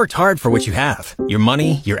Worked hard for what you have. Your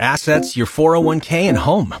money, your assets, your 401k, and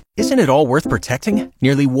home. Isn't it all worth protecting?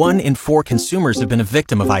 Nearly 1 in 4 consumers have been a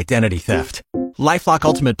victim of identity theft. LifeLock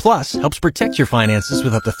Ultimate Plus helps protect your finances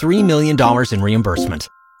with up to $3 million in reimbursement.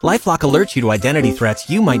 LifeLock alerts you to identity threats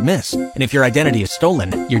you might miss. And if your identity is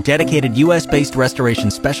stolen, your dedicated U.S.-based restoration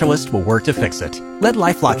specialist will work to fix it. Let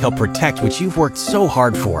LifeLock help protect what you've worked so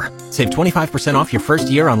hard for. Save 25% off your first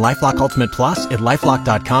year on LifeLock Ultimate Plus at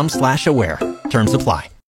LifeLock.com/aware. Terms apply.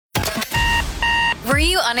 Were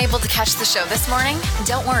you unable to catch the show this morning?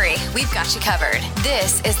 Don't worry, we've got you covered.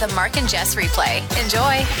 This is the Mark and Jess Replay.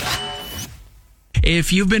 Enjoy.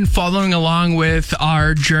 If you've been following along with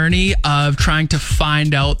our journey of trying to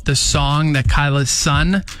find out the song that KYLA'S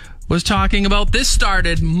son was talking about, this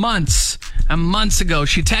started months and months ago.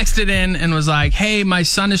 She texted in and was like, hey, my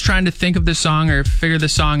son is trying to think of the song or figure the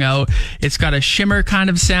song out. It's got a Shimmer kind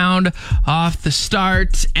of sound off the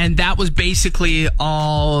start. And that was basically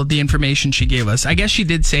all the information she gave us. I guess she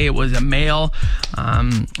did say it was a male.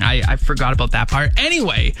 I forgot about that part.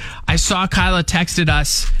 Anyway, I saw KYLA texted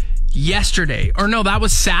us yesterday, or no, that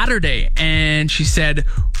was Saturday, and she said,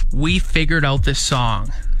 we figured out this song.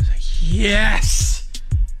 I was like, yes,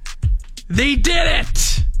 they did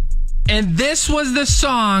it. And this was the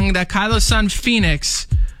song that KYLA'S son Phoenix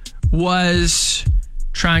was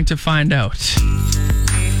trying to find out.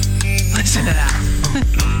 Listen to that.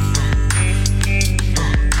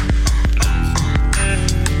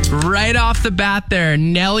 Right off the bat there,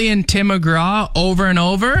 Nelly and Tim McGraw, Over and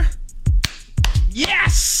Over.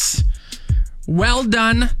 Yes! Well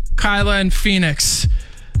done, KYLA and Phoenix.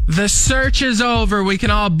 The search is over. We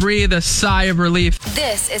can all breathe a sigh of relief.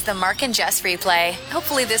 This is the Mark and Jess Replay.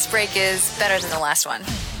 Hopefully this break is better than the last one.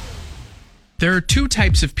 There are 2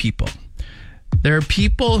 types of people. There are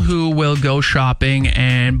people who will go shopping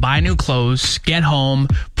and buy new clothes, get home,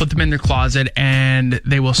 put them in their closet, and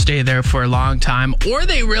they will stay there for a long time. Or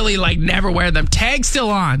they really never wear them. Tag still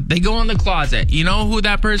on. They go in the closet. You know who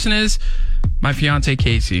that person is? My fiance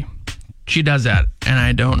Casey. She does that, and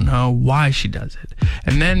I don't know why she does it.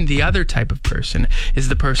 And then the other type of person is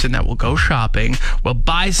the person that will go shopping, will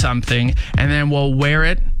buy something, and then will wear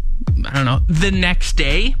it, I don't know, the next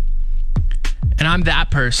day. And I'm that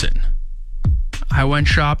person. I went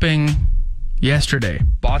shopping yesterday,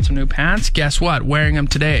 bought some new pants. Guess what? Wearing them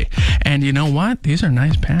today. And you know what? These are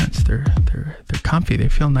nice pants. They're comfy. They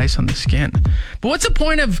feel nice on the skin. But what's the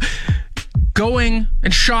point of going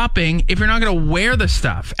and shopping if you're not going to wear the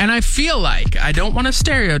stuff? And I feel like, I don't want to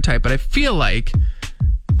stereotype, but I feel like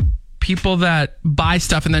people that buy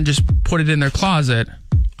stuff and then just put it in their closet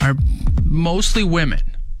are mostly women.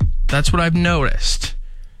 That's what I've noticed.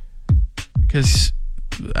 Because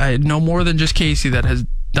I know more than just Casey that has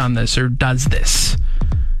done this or does this.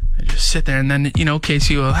 I just sit there and then,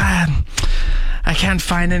 Casey will, I can't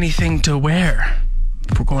find anything to wear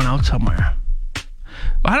if we're going out somewhere.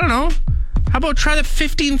 I don't know. How about try the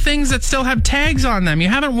 15 things that still have tags on them? You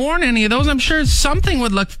haven't worn any of those. I'm sure something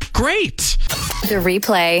would look great. The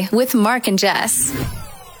Replay with Mark and Jess.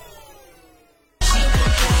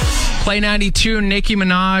 Play 92, Nicki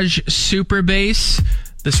Minaj, Super Bass.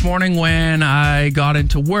 This morning when I got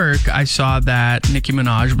into work, I saw that Nicki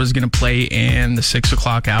Minaj was going to play in the 6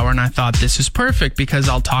 o'clock hour, and I thought this is perfect because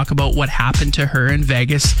I'll talk about what happened to her in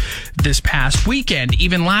Vegas this past weekend.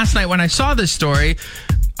 Even last night when I saw this story,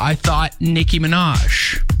 I thought Nicki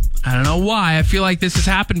Minaj. I don't know why. I feel like this has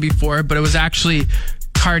happened before, but it was actually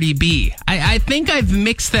Cardi B. I think I've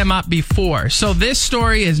mixed them up before. So this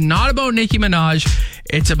story is not about Nicki Minaj.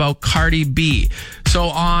 It's about Cardi B. So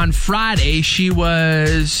on Friday, she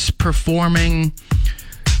was performing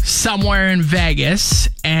somewhere in Vegas,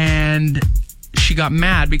 and she got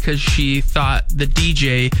mad because she thought the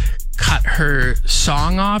DJ cut her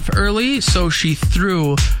song off early. So she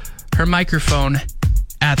threw her microphone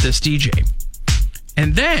at this DJ.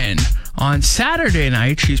 And then on Saturday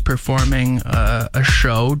night, she's performing a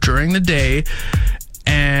show during the day,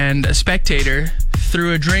 and a spectator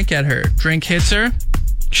threw a drink at her. Drink hits her.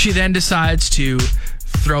 She then decides to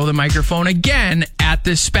throw the microphone again at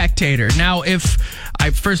this spectator. Now,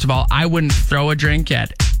 first of all, I wouldn't throw a drink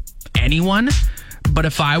at anyone, but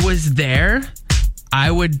if I was there, I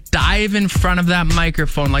would dive in front of that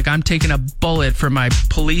microphone like I'm taking a bullet for my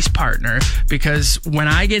police partner, because when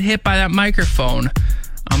I get hit by that microphone,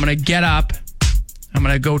 I'm going to get up, I'm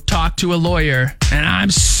going to go talk to a lawyer, and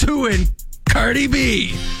I'm suing Cardi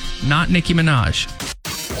B, not Nicki Minaj.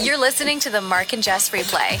 You're listening to the Mark and Jess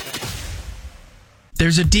Replay.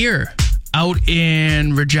 There's a deer out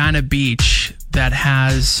in Regina Beach that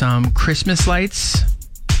has some Christmas lights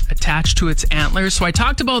attached to its antlers. So I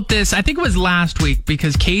talked about this, I think it was last week,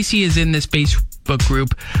 because Casey is in this Facebook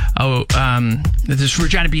group. This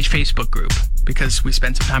Regina Beach Facebook group, because we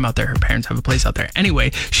spent some time out there. Her parents have a place out there.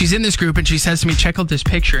 Anyway, she's in this group and she says to me, check out this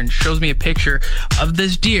picture, and shows me a picture of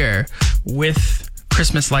this deer with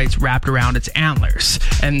Christmas lights wrapped around its antlers.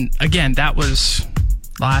 And again, that was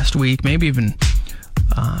last week, maybe even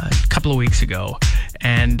a couple of weeks ago.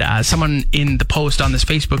 And someone in the post on this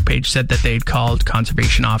Facebook page said that they'd called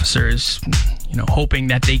conservation officers, hoping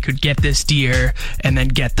that they could get this deer and then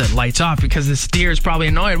get the lights off, because this deer is probably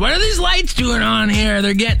annoyed. What are these lights doing on here?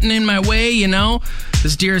 They're getting in my way,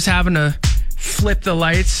 This deer is having to flip the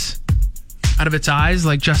lights out of its eyes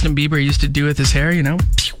like Justin Bieber used to do with his hair,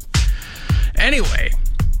 Anyway,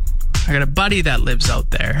 I got a buddy that lives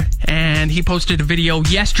out there, and he posted a video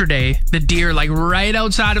yesterday, the deer right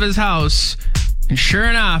outside of his house, and sure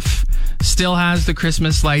enough, still has the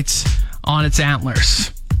Christmas lights on its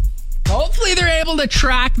antlers. Hopefully they're able to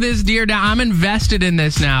track this deer down. I'm invested in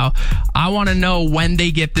this now. I want to know when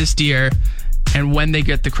they get this deer and when they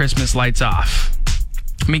get the Christmas lights off.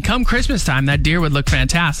 I mean, come Christmas time, that deer would look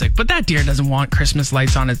fantastic, but that deer doesn't want Christmas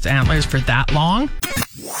lights on its antlers for that long.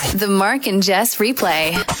 The Mark and Jess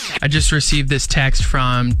Replay. I just received this text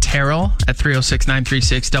from Terrell at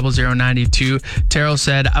 306-936-0092. Terrell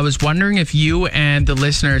said, I was wondering if you and the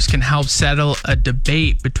listeners can help settle a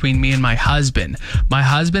debate between me and my husband. My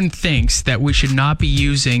husband thinks that we should not be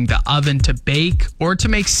using the oven to bake or to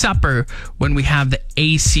make supper when we have the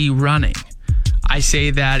AC running. I say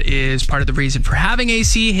that is part of the reason for having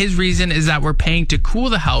AC. His reason is that we're paying to cool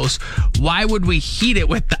the house. Why would we heat it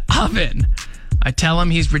with the oven? I tell him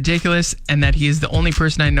he's ridiculous and that he is the only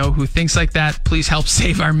person I know who thinks like that. Please help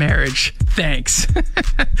save our marriage. Thanks.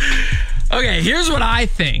 Okay, here's what I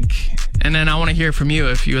think. And then I want to hear from you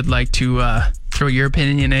if you would like to throw your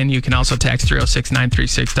opinion in. You can also text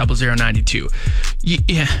 306-936-0092.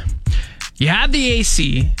 You have the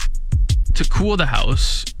AC to cool the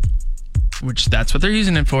house, which that's what they're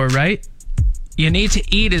using it for, right? You need to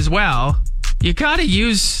eat as well. You gotta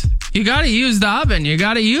use the oven. You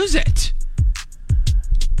gotta use it.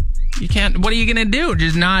 You can't, what are you gonna do?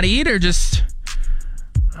 Just not eat, or just,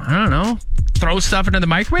 I don't know, throw stuff into the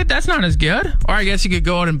microwave? That's not as good. Or I guess you could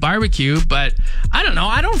go out and barbecue, but I don't know.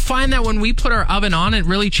 I don't find that when we put our oven on, it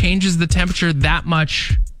really changes the temperature that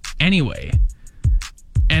much anyway.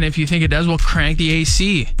 And if you think it does, well, crank the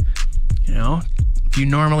AC. If you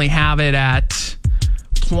normally have it at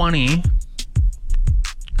 20,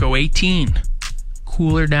 go 18.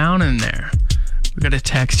 Cooler down in there. We got a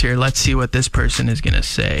text here. Let's see what this person is going to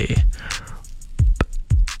say.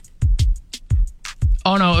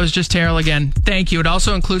 Oh, no, it was just Terrell again. Thank you. It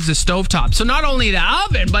also includes the stovetop. So not only the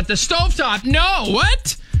oven, but the stovetop. No,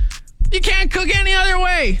 what? You can't cook any other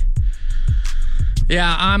way.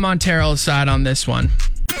 Yeah, I'm on Terrell's side on this one.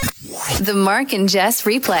 The Mark and Jess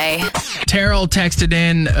Replay. Terrell texted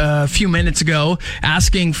in a few minutes ago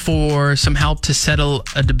asking for some help to settle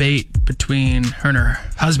a debate between her and her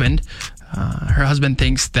husband. Her husband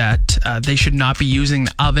thinks that they should not be using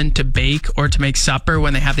the oven to bake or to make supper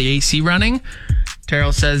when they have the AC running.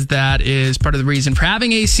 Terrell says that is part of the reason for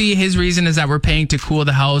having AC. His reason is that we're paying to cool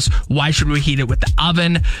the house. Why should we heat it with the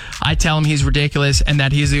oven? I tell him he's ridiculous and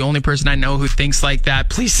that he's the only person I know who thinks like that.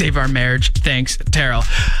 Please save our marriage. Thanks, Terrell.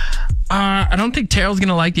 I don't think Terrell's going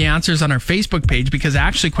to like the answers on our Facebook page, because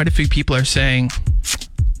actually quite a few people are saying,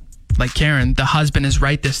 like Karen, the husband is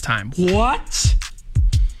right this time. What?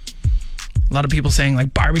 A lot of people saying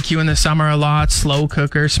like barbecue in the summer a lot, slow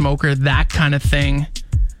cooker, smoker, that kind of thing.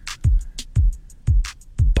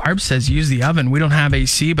 Barb says use the oven. We don't have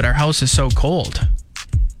AC, but our house is so cold.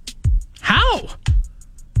 How?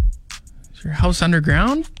 Is your house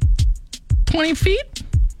underground? 20 feet?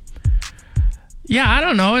 Yeah, I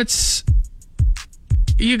don't know. It's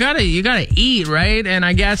you gotta eat, right? And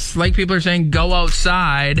I guess like people are saying, go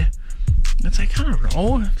outside. It's like, I don't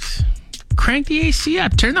know. Crank the AC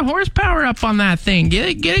up. Turn the horsepower up on that thing.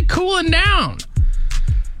 Get it cooling down.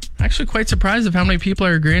 Actually quite surprised of how many people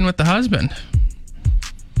are agreeing with the husband.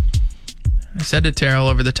 I said to Terrell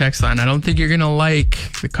over the text line, I don't think you're going to like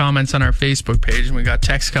the comments on our Facebook page, and we got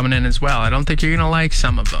texts coming in as well. I don't think you're going to like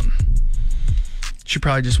some of them. She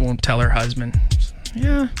probably just won't tell her husband.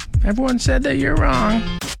 Yeah, everyone said that you're wrong.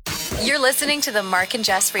 You're listening to the Mark and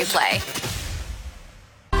Jess Replay.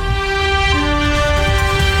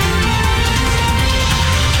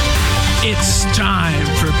 It's time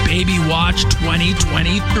for Baby Watch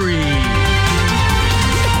 2023.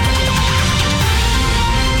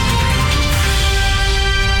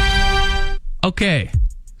 Okay,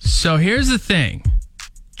 so here's the thing.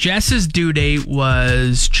 Jess's due date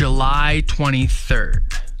was July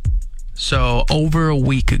 23rd. So over a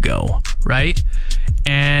week ago, right?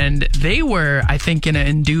 and they were, I think, going to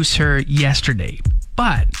induce her yesterday.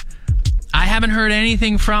 But I haven't heard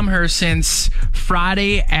anything from her since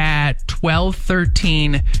Friday at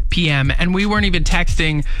 12:13 p.m. And we weren't even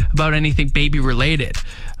texting about anything baby related.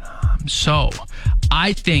 So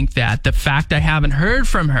I think that the fact I haven't heard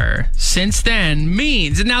from her since then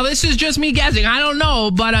means, now this is just me guessing, I don't know,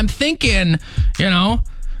 but I'm thinking,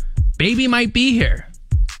 baby might be here.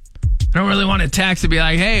 I don't really want to text to be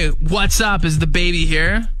like, hey, what's up? Is the baby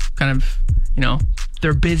here? Kind of,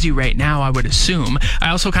 they're busy right now, I would assume. I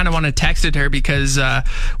also kind of want to text it to her because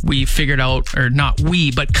we figured out, or not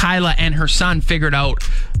we, but Kyla and her son figured out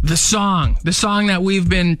the song that we've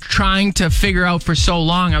been trying to figure out for so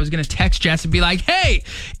long. I was going to text Jess and be like, hey,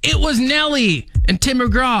 it was Nelly and Tim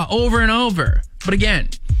McGraw over and over. But again,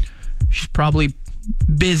 she's probably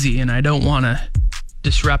busy and I don't want to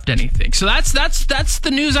disrupt anything. So that's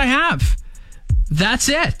the news I have. That's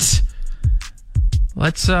it.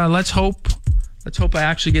 Let's hope I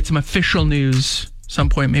actually get some official news some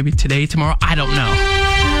point, maybe today, tomorrow. I don't know.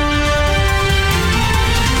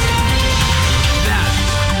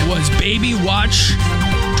 That was Baby Watch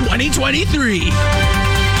 2023.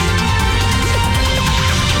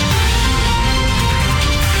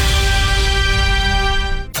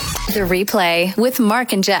 The Replay with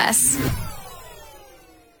Mark and Jess.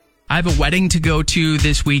 I have a wedding to go to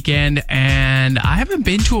this weekend, and I haven't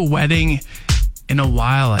been to a wedding in a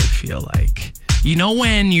while, I feel like.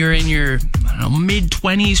 When you're in your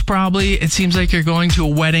mid-20s probably, it seems like you're going to a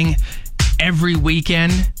wedding every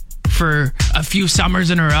weekend for a few summers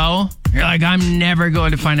in a row. You're like, I'm never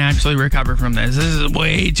going to financially recover from this. This is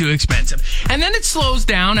way too expensive. And then it slows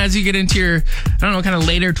down as you get into your, kind of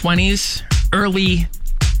later 20s, early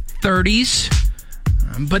 30s.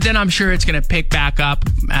 But then I'm sure it's going to pick back up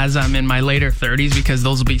as I'm in my later 30s because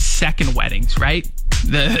those will be second weddings, right?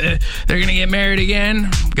 They're going to get married again.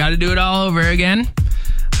 Got to do it all over again.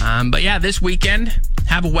 But yeah, this weekend,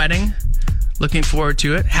 have a wedding. Looking forward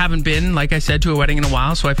to it. Haven't been, like I said, to a wedding in a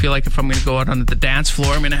while, so I feel like if I'm going to go out on the dance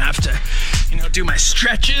floor, I'm going to have to, do my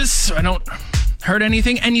stretches so I don't hurt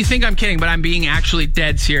anything. And you think I'm kidding, but I'm being actually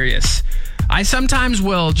dead serious. I sometimes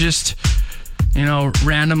will just,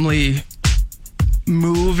 randomly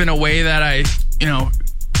move in a way that I,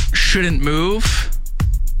 shouldn't move,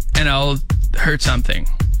 and I'll hurt something.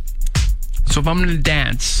 So if I'm going to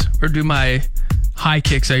dance or do my high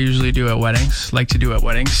kicks I usually do at weddings,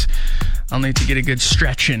 I'll need to get a good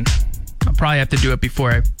stretch in. I'll probably have to do it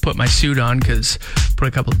before I put my suit on because I put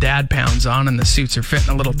a couple dad pounds on and the suits are fitting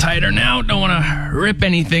a little tighter now. Don't want to rip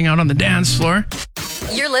anything out on the dance floor.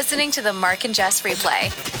 You're listening to the Mark and Jess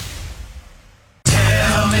Replay.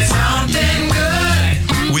 Tell me something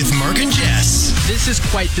good with Mark and Jess. This is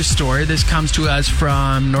quite the story. This comes to us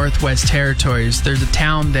from Northwest Territories. There's a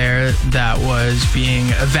town there that was being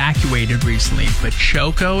evacuated recently.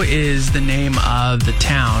 Pachoco is the name of the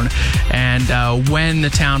town. And when the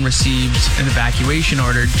town received an evacuation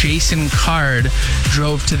order, Jason Card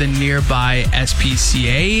drove to the nearby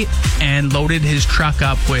SPCA and loaded his truck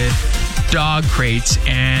up with dog crates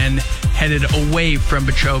and headed away from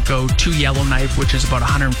Pachoco to Yellowknife, which is about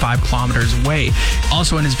 105 kilometers away.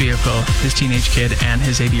 Also in his vehicle, his teenage kid and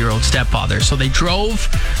his 80-year-old stepfather. So they drove,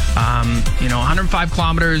 105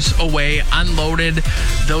 kilometers away, unloaded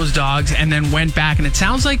those dogs, and then went back. And it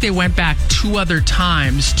sounds like they went back 2 other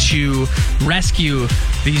times to rescue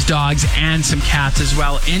these dogs and some cats as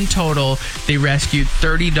well. In total, they rescued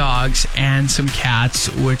 30 dogs and some cats,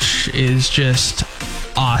 which is just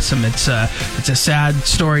awesome. It's a sad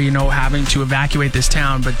story, having to evacuate this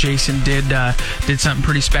town, but Jason did something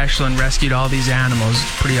pretty special and rescued all these animals.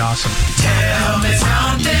 Pretty awesome. Tell me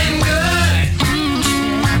something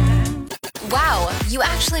good. Wow, you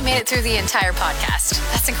actually made it through the entire podcast.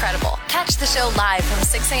 That's incredible. Catch the show live from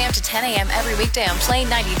 6 a.m. to 10 a.m. every weekday on Play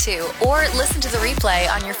 92 or listen to the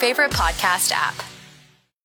replay on your favorite podcast app.